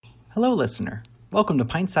Hello, listener. Welcome to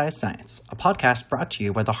Pint Size Science, a podcast brought to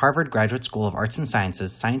you by the Harvard Graduate School of Arts and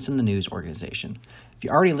Sciences Science in the News organization. If you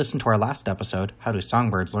already listened to our last episode, How Do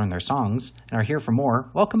Songbirds Learn Their Songs, and are here for more,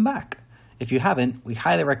 welcome back. If you haven't, we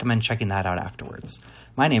highly recommend checking that out afterwards.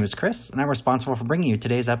 My name is Chris, and I'm responsible for bringing you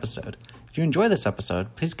today's episode. If you enjoy this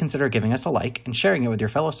episode, please consider giving us a like and sharing it with your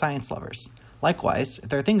fellow science lovers. Likewise, if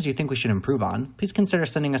there are things you think we should improve on, please consider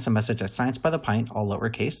sending us a message at sciencebythepint, all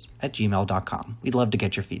lowercase, at gmail.com. We'd love to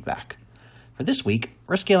get your feedback. For this week,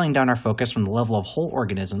 we're scaling down our focus from the level of whole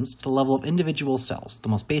organisms to the level of individual cells, the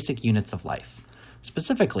most basic units of life.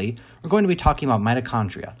 Specifically, we're going to be talking about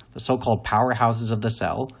mitochondria, the so-called powerhouses of the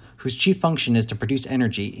cell, whose chief function is to produce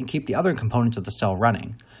energy and keep the other components of the cell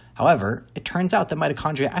running. However, it turns out that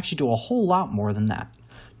mitochondria actually do a whole lot more than that.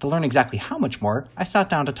 To learn exactly how much more, I sat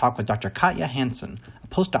down to talk with Dr. Katja Hansen, a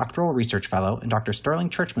postdoctoral research fellow in Dr. Sterling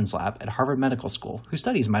Churchman's lab at Harvard Medical School, who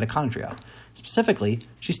studies mitochondria. Specifically,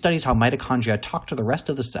 she studies how mitochondria talk to the rest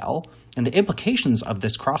of the cell and the implications of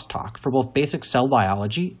this crosstalk for both basic cell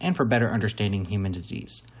biology and for better understanding human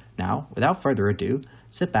disease. Now, without further ado,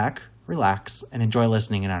 sit back, relax, and enjoy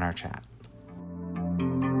listening in on our chat.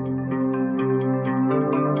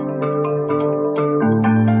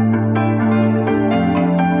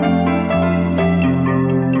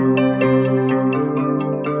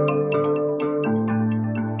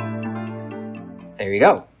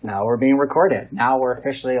 Go. Now we're being recorded. Now we're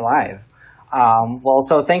officially live.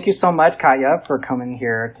 So thank you so much, Katja, for coming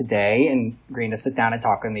here today and agreeing to sit down and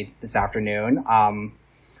talk with me this afternoon.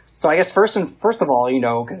 So I guess first of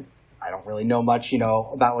all, because I don't really know much,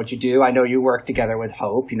 about what you do. I know you work together with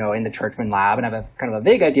Hope, in the Churchman lab, and I have a kind of a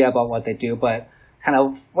vague idea about what they do, but kind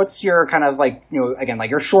of what's your kind of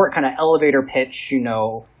your short kind of elevator pitch,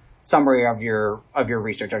 summary of your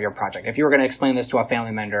research, of your project. If you were going to explain this to a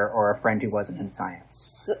family member or a friend who wasn't in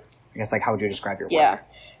science, I guess how would you describe your work? Yeah,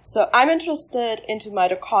 so I'm interested into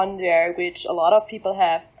mitochondria, which a lot of people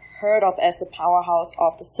have heard of as the powerhouse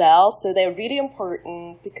of the cell. So they're really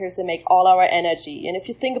important because they make all our energy. And if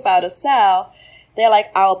you think about a cell, they're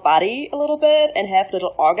like our body a little bit and have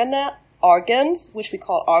little organs, which we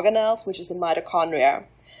call organelles, which is the mitochondria.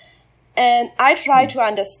 And I try to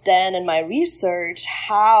understand in my research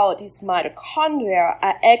how these mitochondria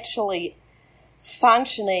are actually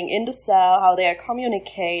functioning in the cell, how they are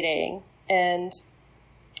communicating, and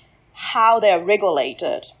how they are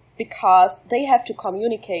regulated, because they have to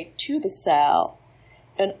communicate to the cell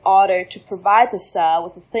in order to provide the cell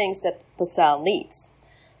with the things that the cell needs.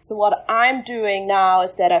 So what I'm doing now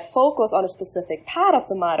is that I focus on a specific part of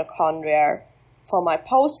the mitochondria for my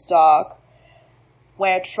postdoc,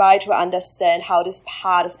 where I try to understand how this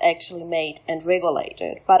part is actually made and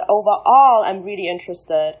regulated. But overall, I'm really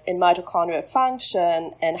interested in mitochondrial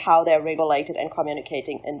function and how they're regulated and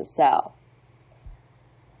communicating in the cell.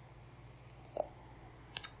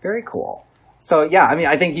 Very cool. So yeah,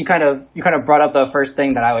 I think you kind of brought up the first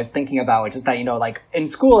thing that I was thinking about, which is that, in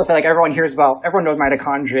school, I feel like everyone knows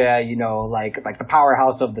mitochondria, like the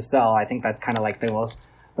powerhouse of the cell. I think that's kind of like the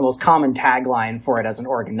most common tagline for it as an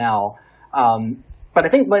organelle. But I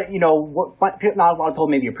think what not a lot of people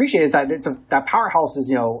maybe appreciate is that that powerhouse is,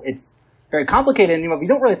 it's very complicated. And, we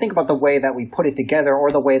don't really think about the way that we put it together or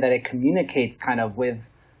the way that it communicates kind of with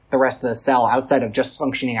the rest of the cell outside of just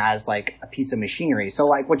functioning as like a piece of machinery. So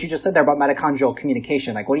like what you just said there about mitochondrial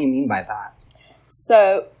communication, like what do you mean by that?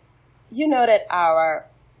 So you know that our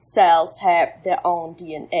cells have their own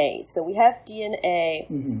DNA. So we have DNA,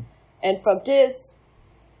 and from this,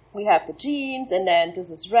 we have the genes, and then this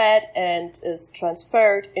is read and is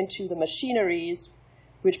transferred into the machineries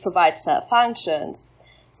which provide cell functions.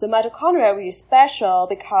 So mitochondria are really special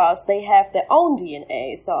because they have their own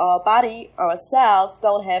DNA. So our cells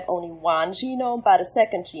don't have only one genome, but a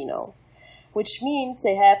second genome, which means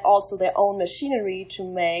they have also their own machinery to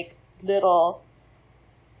make little,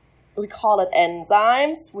 we call it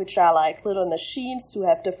enzymes, which are like little machines who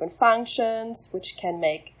have different functions, which can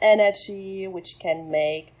make energy, which can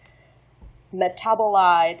make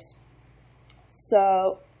metabolites.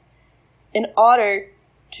 So in order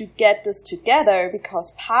to get this together,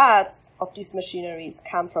 because parts of these machineries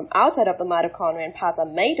come from outside of the mitochondria and parts are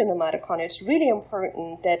made in the mitochondria, it's really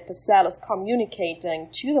important that the cell is communicating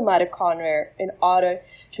to the mitochondria in order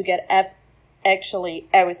to get actually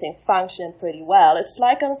everything functioning pretty well. It's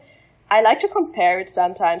like I like to compare it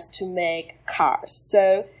sometimes to make cars.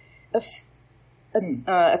 So if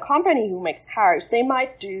a company who makes cars, they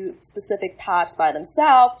might do specific parts by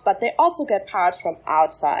themselves, but they also get parts from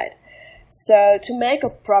outside. So to make a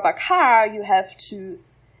proper car, you have to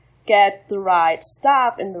get the right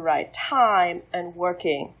stuff in the right time and work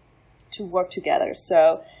together.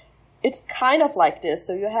 So it's kind of like this.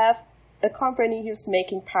 So you have a company who's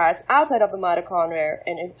making parts outside of the mitochondria,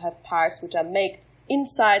 and you have parts which are made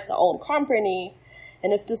inside the own company.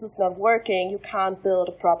 And if this is not working, you can't build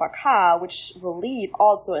a proper car, which will lead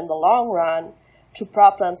also in the long run to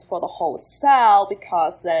problems for the whole cell,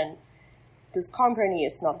 because then this company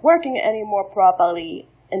is not working anymore properly.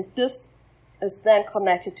 And this is then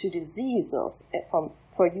connected to diseases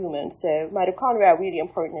for humans. So mitochondria are really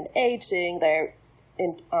important in aging. They're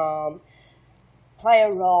play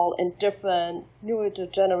a role in different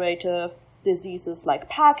neurodegenerative diseases like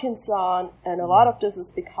Parkinson. And a lot of this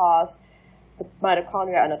is because the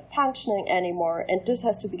mitochondria are not functioning anymore. And this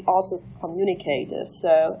has to be also communicated.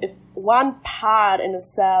 So if one part in a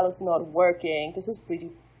cell is not working, this is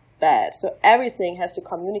pretty bad. So everything has to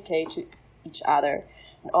communicate to each other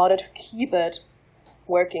in order to keep it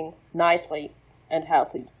working nicely and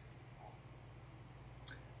healthy.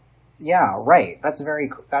 Yeah, right. That's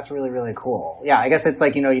really, really cool. Yeah, I guess it's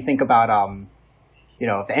like, you think about,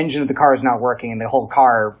 if the engine of the car is not working and the whole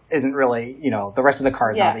car isn't really, the rest of the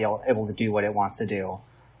car is not able to do what it wants to do.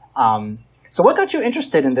 So what got you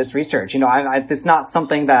interested in this research? It's not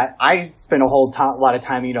something that I spend a lot of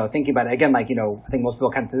time, thinking about it. Again, I think most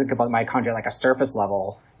people kind of think about mitochondria like a surface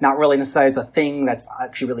level, not really necessarily as a thing that's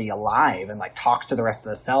actually really alive and talks to the rest of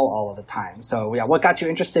the cell all of the time. So yeah, what got you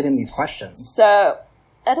interested in these questions? So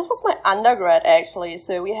that was my undergrad, actually.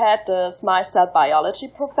 So we had this my cell biology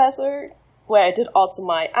professor, where I did also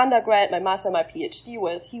my undergrad, my master, my PhD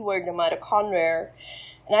with. He worked in mitochondria.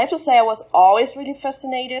 And I have to say, I was always really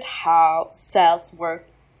fascinated how cells work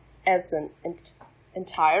as an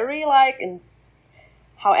entirety, and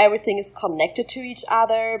how everything is connected to each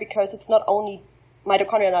other, because it's not only,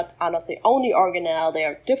 mitochondria are not the only organelle,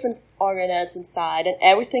 there are different organelles inside, and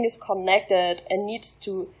everything is connected and needs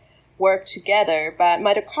to work together. But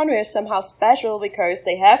mitochondria is somehow special because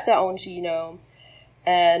they have their own genome,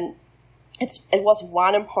 and it was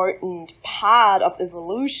one important part of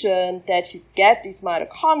evolution that you get these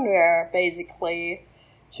mitochondria basically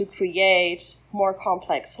to create more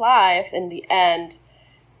complex life in the end.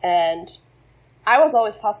 And I was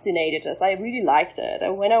always fascinated as I really liked it.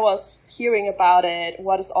 And when I was hearing about it,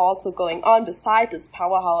 what is also going on beside this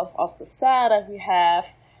powerhouse of the cell that we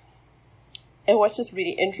have, it was just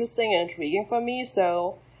really interesting and intriguing for me.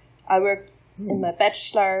 So I worked in my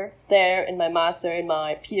bachelor there, in my master, in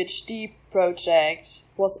my PhD project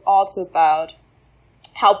was also about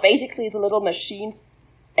how basically the little machines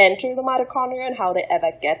enter the mitochondria and how they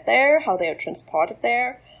ever get there, how they are transported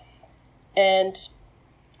there. And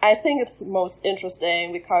I think it's the most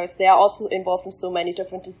interesting because they are also involved in so many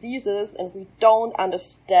different diseases and we don't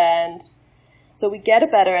understand. So we get a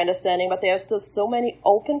better understanding, but there are still so many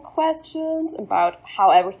open questions about how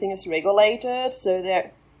everything is regulated.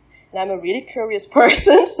 And I'm a really curious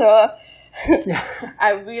person, so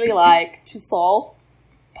I really like to solve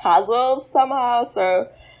puzzles somehow. So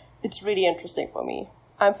it's really interesting for me.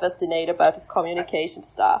 I'm fascinated about this communication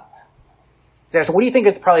stuff. Yeah, so what do you think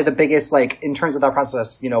is probably the biggest, in terms of that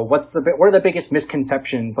process, what are the biggest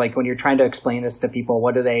misconceptions, when you're trying to explain this to people?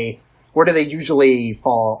 Where do they usually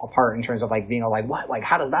fall apart in terms of being what?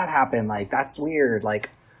 How does that happen? That's weird. What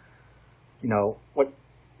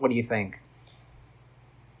do you think?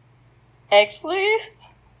 Actually,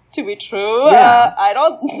 to be true, I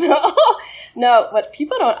don't know. No, but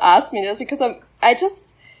people don't ask me this because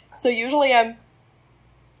so usually I'm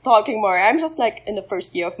talking more. I'm just in the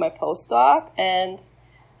first year of my postdoc, and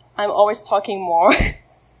I'm always talking more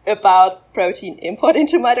about protein input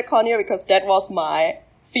into mitochondria because that was my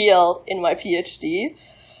field in my PhD.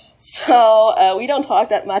 So we don't talk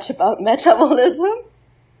that much about metabolism.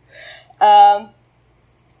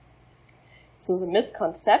 So the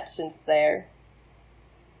misconceptions there.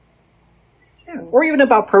 Yeah. Or even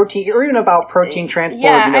about protein transport,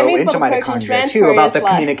 into mitochondria too, about the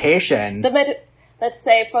communication. Let's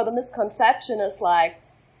say for the misconception is I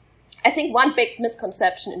think one big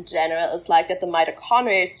misconception in general is that the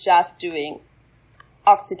mitochondria is just doing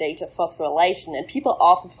oxidative phosphorylation, and people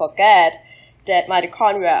often forget that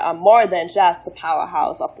mitochondria are more than just the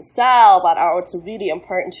powerhouse of the cell, but are also really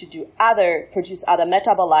important to produce other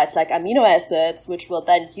metabolites like amino acids, which we'll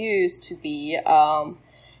then use to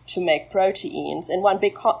make proteins. And one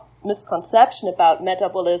big misconception about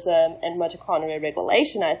metabolism and mitochondrial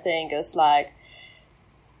regulation, I think, is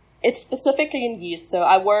it's specifically in yeast. So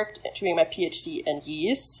I worked during my PhD in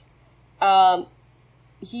yeast.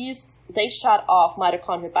 Yeast, they shut off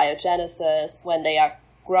mitochondrial biogenesis when they are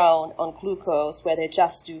grown on glucose, where they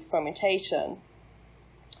just do fermentation.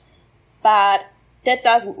 But that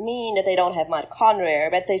doesn't mean that they don't have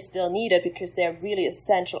mitochondria, but they still need it because they're really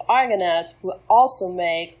essential organelles who also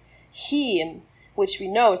make heme, which we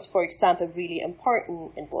know is, for example, really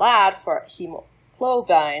important in blood for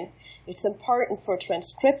hemoglobin. It's important for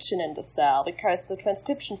transcription in the cell because the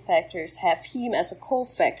transcription factors have heme as a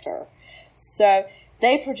cofactor. So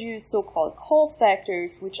they produce so-called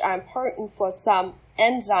cofactors, which are important for some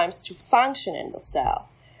enzymes to function in the cell.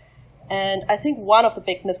 And I think one of the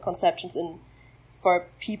big misconceptions for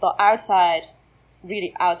people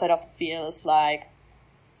really outside of the field is like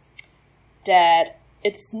that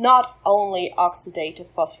it's not only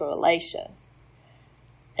oxidative phosphorylation.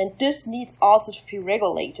 And this needs also to be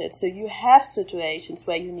regulated. So you have situations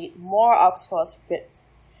where you need more oxidative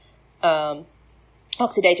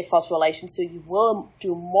phosphorylation, so you will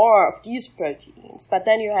do more of these proteins. But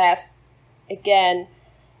then you have, again,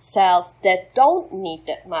 cells that don't need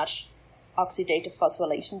that much oxidative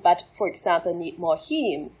phosphorylation, but, for example, need more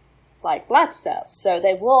heme, like blood cells. So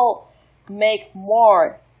they will make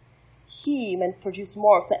more heme and produce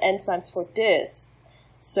more of the enzymes for this.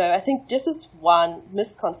 So I think this is one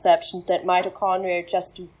misconception, that mitochondria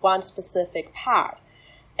just do one specific part.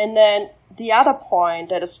 And then the other point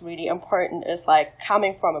that is really important is like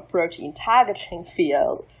coming from a protein targeting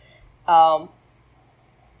field, that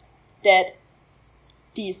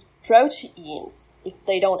these proteins, if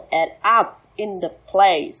they don't add up in the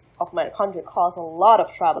place of mitochondria, cause a lot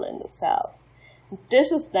of trouble in the cells.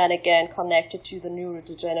 This is then again connected to the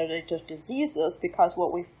neurodegenerative diseases, because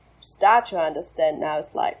what we start to understand now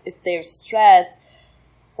is like if there's stress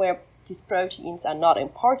where these proteins are not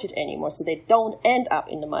imported anymore, so they don't end up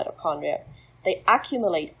in the mitochondria, they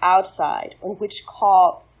accumulate outside, and which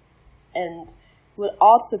cause and will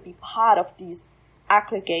also be part of these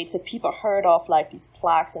aggregates that people heard of, like these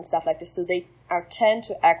plaques and stuff like this. So they tend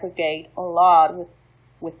to aggregate a lot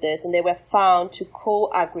with this, and they were found to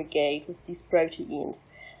co-aggregate with these proteins.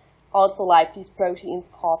 Also, like these proteins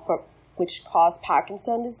which cause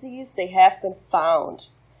Parkinson's disease, they have been found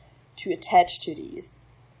to attach to these.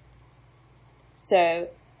 So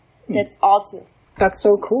that's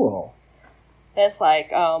so cool. That's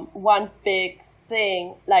like one big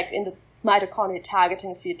thing, like in the mitochondria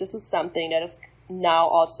targeting field. This is something that is now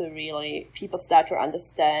also really, people start to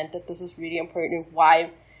understand that this is really important.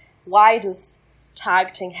 Why this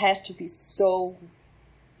targeting has to be so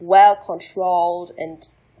well controlled, and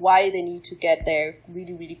why they need to get there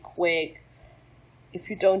really, really quick. If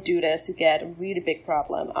you don't do this, you get a really big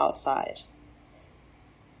problem outside.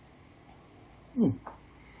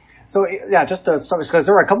 So yeah, just to summarize, because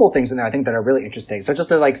there were a couple of things in there I think that are really interesting. So just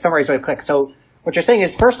to like summarize really quick. So what you're saying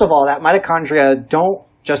is, first of all, that mitochondria don't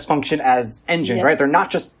just function as engines, right? They're not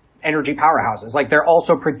just energy powerhouses. Like they're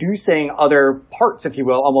also producing other parts, if you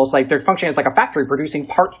will, almost like they're functioning as like a factory, producing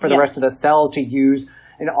parts for the rest of the cell to use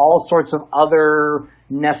in all sorts of other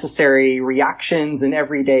necessary reactions and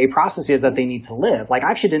everyday processes that they need to live. Like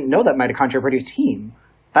I actually didn't know that mitochondria produced heme.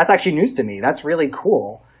 That's actually news to me. That's really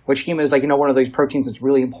cool. Which heme is like, one of those proteins that's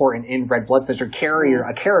really important in red blood cells, or a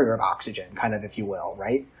carrier of oxygen, kind of, if you will,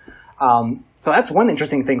 right? So that's one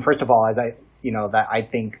interesting thing, first of all, is that I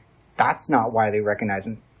think that's not why they recognize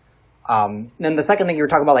it. Then the second thing you were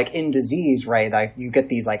talking about, like in disease, right? Like you get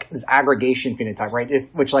these like this aggregation phenotype, right?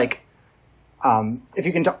 If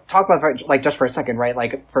you can talk about like just for a second, right?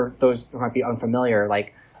 Like for those who might be unfamiliar,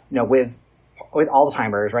 like with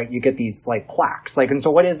Alzheimer's, right? You get these like plaques, like, and so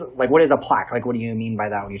what is a plaque? Like, what do you mean by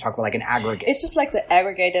that when you talk about like an aggregate? It's just like the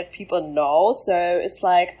aggregate that people know. So it's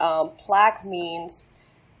like plaque means,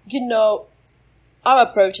 our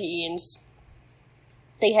proteins,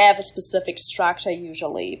 they have a specific structure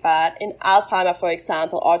usually, but in Alzheimer, for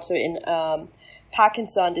example, also in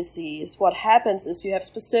Parkinson's disease, what happens is you have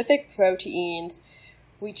specific proteins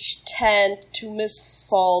which tend to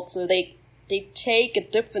misfold, so they take a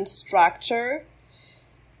different structure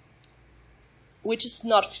which is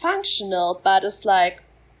not functional, but is like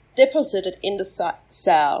deposited in the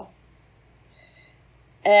cell.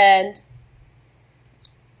 And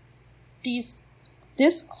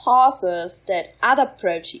this causes that other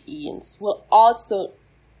proteins will also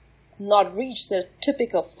not reach their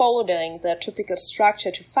typical folding, their typical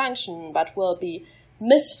structure to function, but will be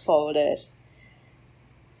misfolded.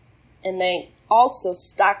 And then also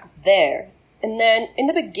stuck there. And then in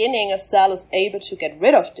the beginning, a cell is able to get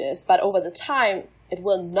rid of this, but over the time, it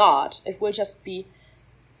will not. It will just be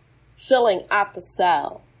filling up the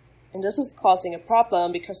cell. And this is causing a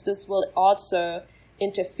problem because this will also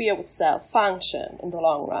interfere with cell function in the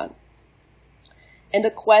long run. And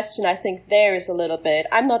the question, I think, there is a little bit,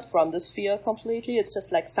 I'm not from this field completely, it's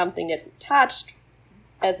just like something that we touched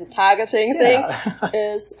as a targeting thing,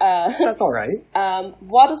 is that's all right.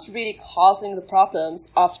 What is really causing the problems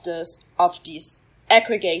of these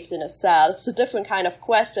aggregates in a cell. It's a different kind of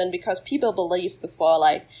question because people believed before,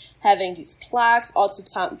 like, having these plaques, also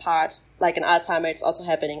some part, like in Alzheimer's, it's also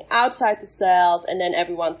happening outside the cells, and then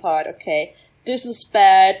everyone thought, okay, this is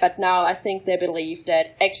bad, but now I think they believe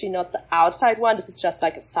that actually not the outside one, this is just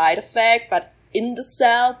like a side effect, but in the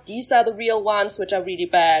cell, these are the real ones which are really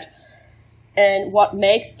bad. And what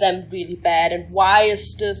makes them really bad, and why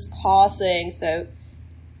is this causing so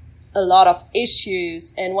a lot of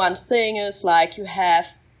issues? And one thing is, like, you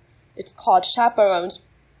have, it's called chaperones,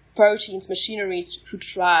 proteins, machineries who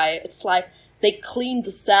try. It's like they clean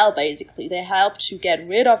the cell, basically. They help to get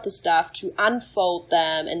rid of the stuff, to unfold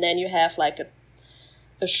them, and then you have like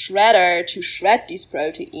a shredder to shred these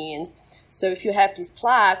proteins. So if you have these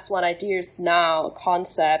plaques, one idea is now a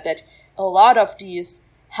concept that a lot of these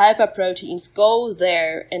helper proteins go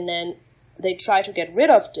there, and then they try to get rid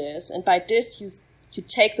of this, and by this you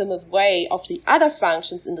take them away of the other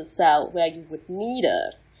functions in the cell where you would need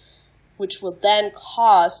it, which will then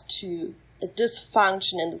cause to a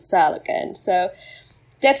dysfunction in the cell again. So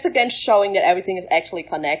that's again showing that everything is actually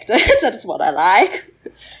connected. That's what I like.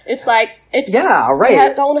 It's like, it's, yeah, right.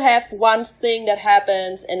 You don't have one thing that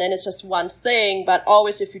happens and then it's just one thing, but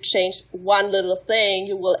always if you change one little thing,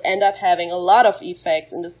 you will end up having a lot of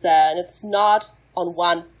effects in the cell, and it's not on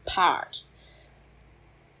one part.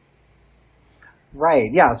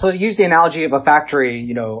 Right. Yeah. So use the analogy of a factory,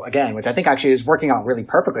 again, which I think actually is working out really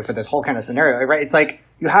perfectly for this whole kind of scenario, right? It's like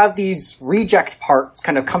you have these reject parts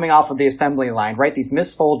kind of coming off of the assembly line, right? These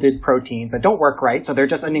misfolded proteins that don't work right. So they're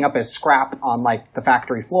just ending up as scrap on like the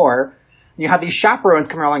factory floor. And you have these chaperones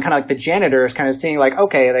coming around, kind of like the janitors kind of seeing like,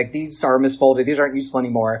 okay, like these are misfolded. These aren't useful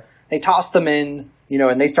anymore. They toss them in,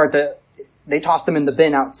 and they toss them in the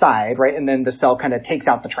bin outside, right? And then the cell kind of takes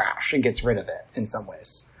out the trash and gets rid of it in some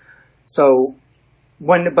ways. So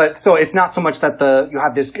it's not so much that you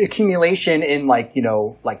have this accumulation in like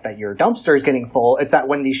that your dumpster is getting full. It's that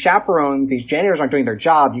when these chaperones, these janitors aren't doing their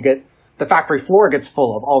job, you get the factory floor gets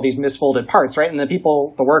full of all these misfolded parts, right? And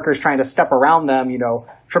the workers trying to step around them,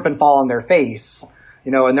 trip and fall on their face,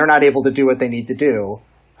 and they're not able to do what they need to do.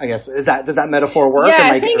 I guess, does that metaphor work? Yeah,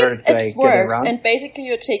 I think it works. And basically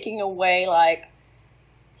you're taking away like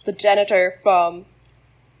the janitor from,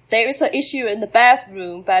 there is an issue in the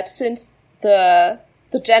bathroom, but since the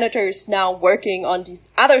janitor is now working on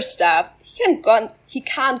these other stuff, he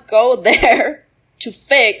can't go there to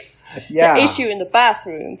fix the issue in the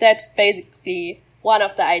bathroom. That's basically one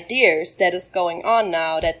of the ideas that is going on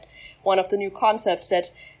now, that one of the new concepts, that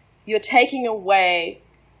you're taking away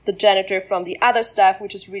the janitor from the other stuff,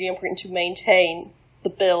 which is really important to maintain the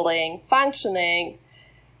building functioning,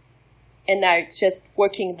 and now it's just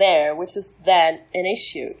working there, which is then an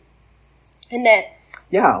issue. And that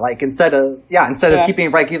instead of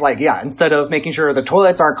keeping it instead of making sure the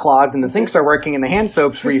toilets aren't clogged and the sinks are working and the hand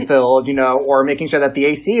soap's refilled, or making sure that the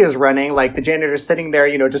AC is running, like the janitor's sitting there,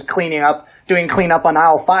 just doing cleanup on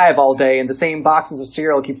aisle 5 all day, and the same boxes of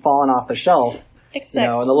cereal keep falling off the shelf. Exactly.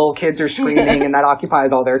 And the little kids are screaming and that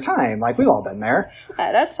occupies all their time. Like, we've all been there.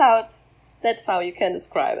 That's how you can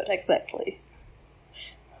describe it, exactly.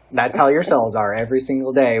 That's how your cells are every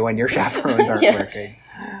single day when your chaperones aren't working.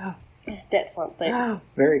 That's one thing.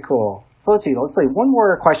 Very cool. So let's see. One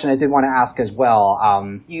more question I did want to ask as well.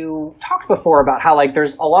 You talked before about how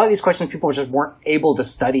there's a lot of these questions people just weren't able to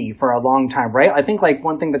study for a long time, right? I think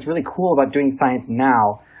one thing that's really cool about doing science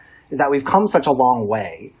now is that we've come such a long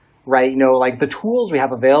way, right? The tools we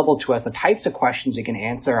have available to us, the types of questions we can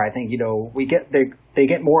answer, I think, they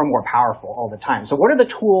get more and more powerful all the time. So what are the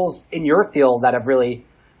tools in your field that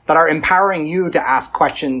are empowering you to ask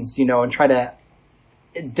questions, and try to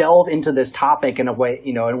delve into this topic in a way,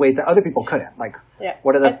 in ways that other people couldn't?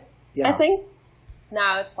 What are the? I think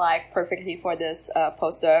now it's perfectly for this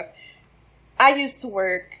postdoc. I used to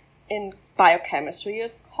work in biochemistry.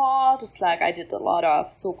 It's called. It's I did a lot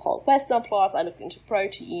of so-called Western plots. I looked into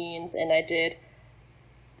proteins, and I did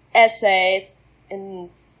essays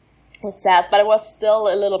with cells, but it was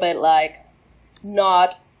still a little bit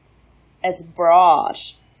not as broad.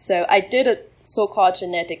 So I did a so-called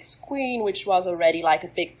genetic screen, which was already a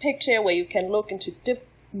big picture where you can look into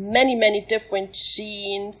many different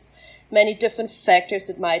genes, many different factors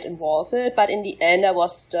that might involve it. But in the end, I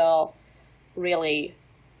was still really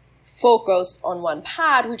focused on one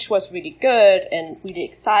part, which was really good and really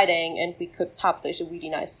exciting, and we could publish a really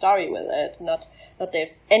nice story with it. Not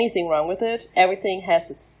there's anything wrong with it. Everything has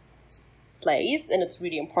its place, and it's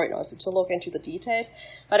really important also to look into the details.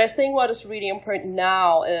 But I think what is really important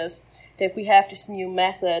now is that we have these new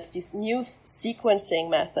methods, these new sequencing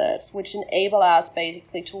methods, which enable us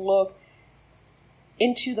basically to look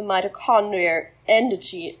into the mitochondria and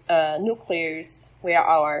the nucleus, where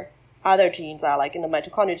our other genes are, like in the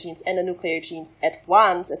mitochondria genes and the nuclear genes at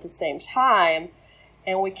once at the same time.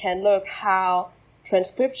 And we can look how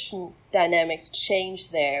transcription dynamics change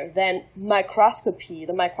there. Then the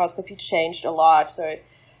microscopy changed a lot. So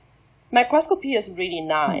microscopy is really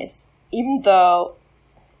nice, even though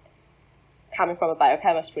coming from a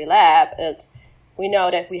biochemistry lab, we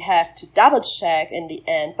know that we have to double check in the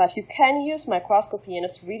end, but you can use microscopy, and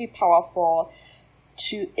it's really powerful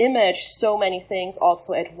to image so many things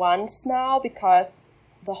also at once now, because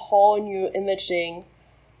the whole new imaging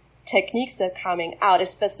techniques are coming out.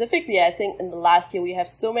 Specifically, I think in the last year we have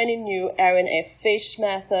so many new RNA FISH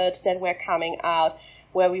methods that were coming out,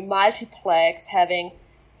 where we multiplex, having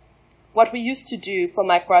what we used to do for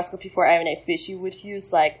microscopy for RNA FISH. You would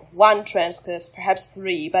use like 1 transcript, perhaps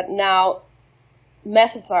 3, but now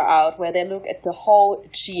methods are out where they look at the whole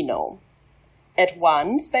genome at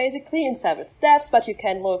once, basically in several steps, but you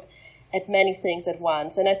can look at many things at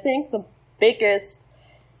once. And I think the biggest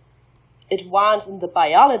advance in the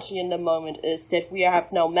biology in the moment is that we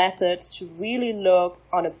have now methods to really look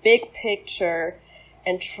on a big picture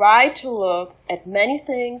and try to look at many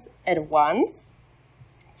things at once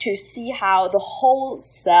to see how the whole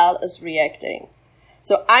cell is reacting.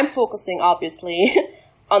 So I'm focusing, obviously,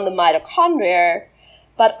 on the mitochondria,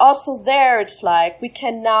 but also there it's like we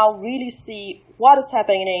can now really see what is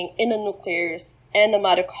happening in the nucleus and the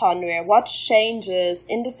mitochondria, what changes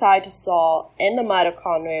in the cytosol and the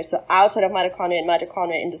mitochondria, so outside of mitochondria and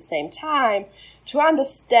mitochondria in the same time, to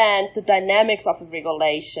understand the dynamics of the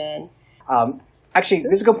regulation. Actually,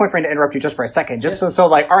 this is a good point for me to interrupt you just for a second. Just so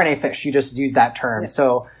like RNA FISH, you just used that term. Yeah.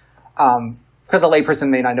 So because a layperson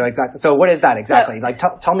may not know exactly. So what is that exactly? So, like,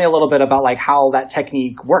 tell me a little bit about like how that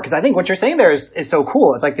technique works. Because I think what you're saying there is so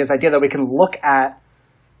cool. It's like this idea that we can look at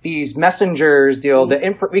these messengers,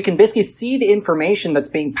 we can basically see the information that's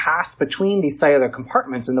being passed between these cellular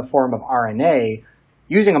compartments in the form of RNA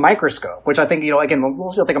using a microscope, which I think, again, when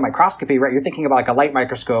you think of microscopy, right, you're thinking about like a light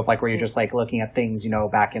microscope, like where you're just like looking at things,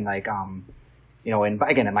 back in like,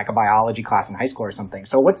 in like a biology class in high school or something.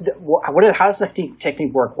 So how does the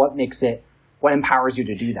technique work? What empowers you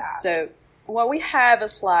to do that? So what we have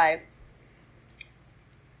is like,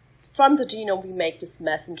 from the genome, we make these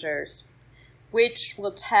messengers, which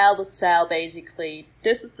will tell the cell basically,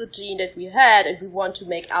 this is the gene that we had, and we want to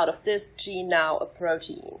make out of this gene now a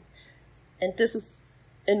protein. And this is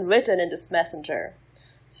written in this messenger.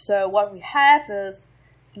 So what we have is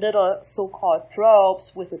little so-called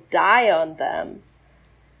probes with a dye on them,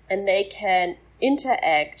 and they can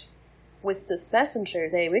interact with this messenger.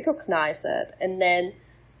 They recognize it, and then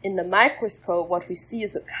in the microscope, what we see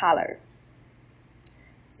is a color.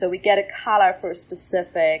 So we get a color for a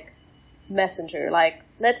specific messenger. Like,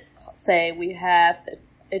 let's say we have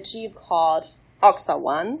a gene called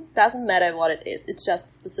OXA1. Doesn't matter what it is. It's just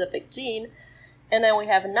a specific gene. And then we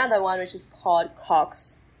have another one which is called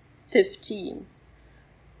COX-15.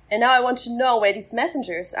 And now I want to know where these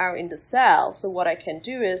messengers are in the cell. So what I can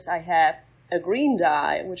do is I have a green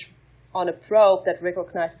dye, which on a probe that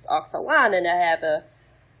recognizes OXA1, and I have a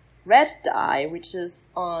red dye, which is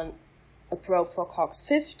on a probe for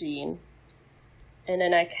COX-15. And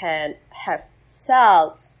then I can have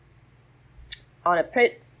cells on a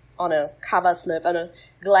cover slip, on a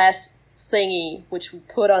glass thingy, which we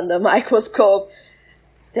put on the microscope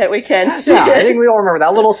that we can see. Yeah, I think we all remember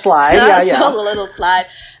that little slide. Yeah. The little slide.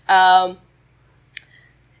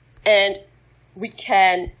 And we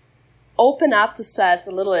can open up the cells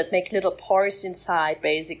a little bit, make little pores inside,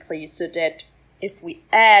 basically, so that if we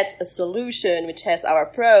add a solution which has our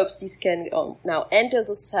probes, these can now enter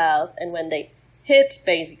the cells, and when they hit,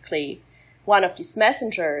 basically, one of these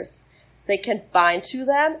messengers, they can bind to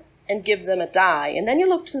them and give them a dye. And then you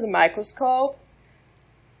look to the microscope,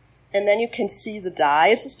 and then you can see the dye.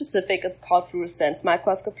 It's called fluorescence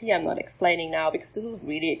microscopy. I'm not explaining now because this is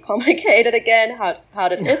really complicated again, how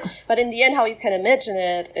that is. But in the end, how you can imagine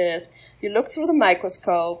it is you look through the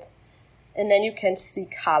microscope, and then you can see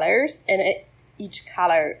colors, and each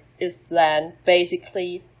color is then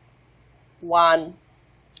basically one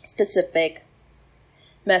specific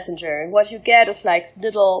messenger. And what you get is like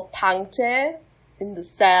little punctae in the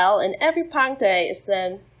cell, and every punctae is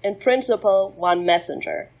then, in principle, one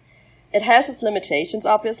messenger. It has its limitations,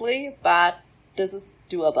 obviously, but this is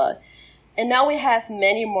doable. And now we have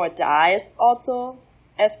many more dyes also,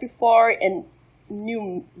 as before, and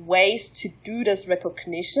new ways to do this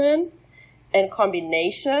recognition and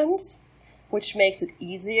combinations, which makes it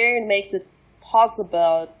easier and makes it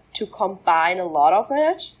possible to combine a lot of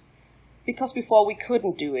it. Because before we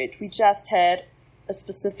couldn't do it. We just had a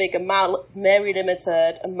specific amount, very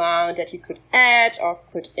limited amount that you could add or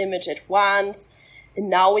could image at once. And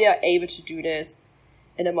now we are able to do this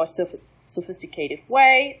in a more sophisticated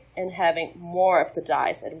way and having more of the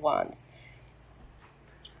dyes at once.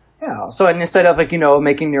 Yeah. So instead of like,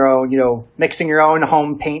 making your own, mixing your own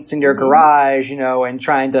home paints in your garage, and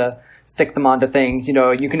trying to stick them onto things, you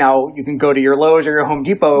can go to your Lowe's or your Home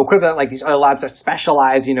Depot equivalent, like these other labs that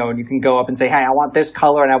specialize, and you can go up and say, hey, I want this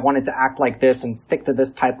color and I want it to act like this and stick to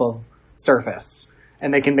this type of surface.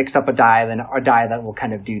 And they can mix up a dye that will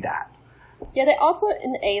kind of do that. Yeah, they also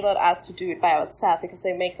enabled us to do it by ourselves because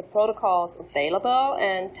they make the protocols available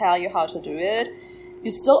and tell you how to do it. You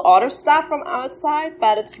still order stuff from outside,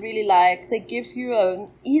 but it's really like they give you an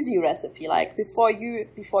easy recipe. Like before you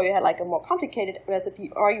had like a more complicated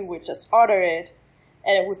recipe, or you would just order it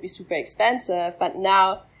and it would be super expensive. But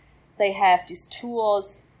now they have these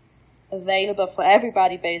tools available for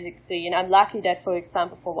everybody basically. And I'm lucky that, for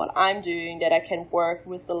example, for what I'm doing, that I can work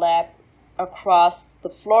with the lab across the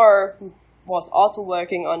floor who was also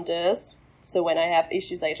working on this. So when I have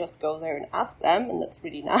issues, I just go there and ask them, and that's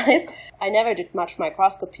really nice. I never did much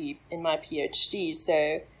microscopy in my PhD,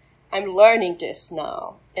 so I'm learning this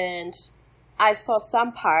now. And I saw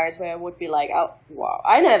some parts where I would be like, oh, wow,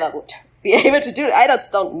 I never would be able to do it. I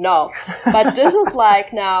just don't know. But this is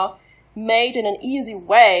like now made in an easy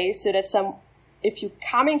way so that if you're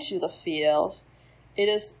coming to the field, it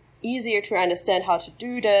is easier to understand how to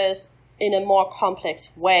do this in a more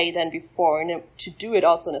complex way than before, and to do it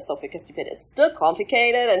also in a sophisticated way. It's still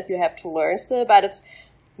complicated and you have to learn still, but it's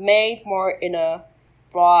made more in a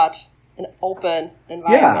broad and open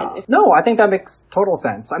environment. Yeah. No, I think that makes total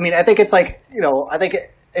sense. I mean, I think it's like, I think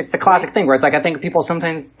it's the classic thing where it's like, I think people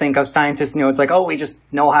sometimes think of scientists, it's like, oh, we just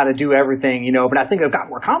know how to do everything, but I think it got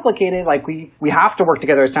more complicated. Like we have to work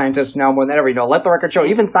together as scientists now more than ever, let the record show.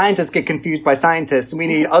 Even scientists get confused by scientists. We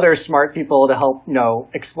need other smart people to help,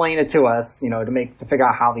 explain it to us, to figure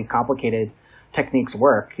out how these complicated techniques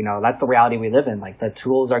work. That's the reality we live in. Like the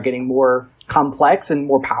tools are getting more complex and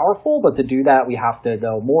more powerful, but to do that, we have to,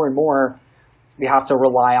 more and more, we have to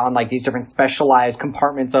rely on like these different specialized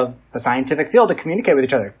compartments of the scientific field to communicate with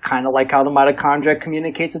each other, kind of like how the mitochondria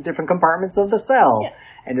communicates with different compartments of the cell. Yeah.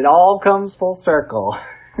 And it all comes full circle.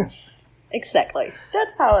 Exactly.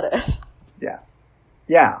 That's how it is. Yeah.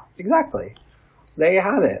 Yeah, exactly. There you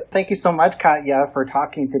have it. Thank you so much, Katja, for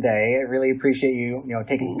talking today. I really appreciate you,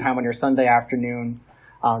 taking some time on your Sunday afternoon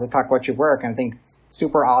to talk about your work. And I think it's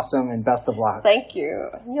super awesome and best of luck. Thank you.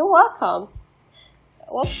 You're welcome.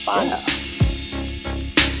 It was fun. Yeah.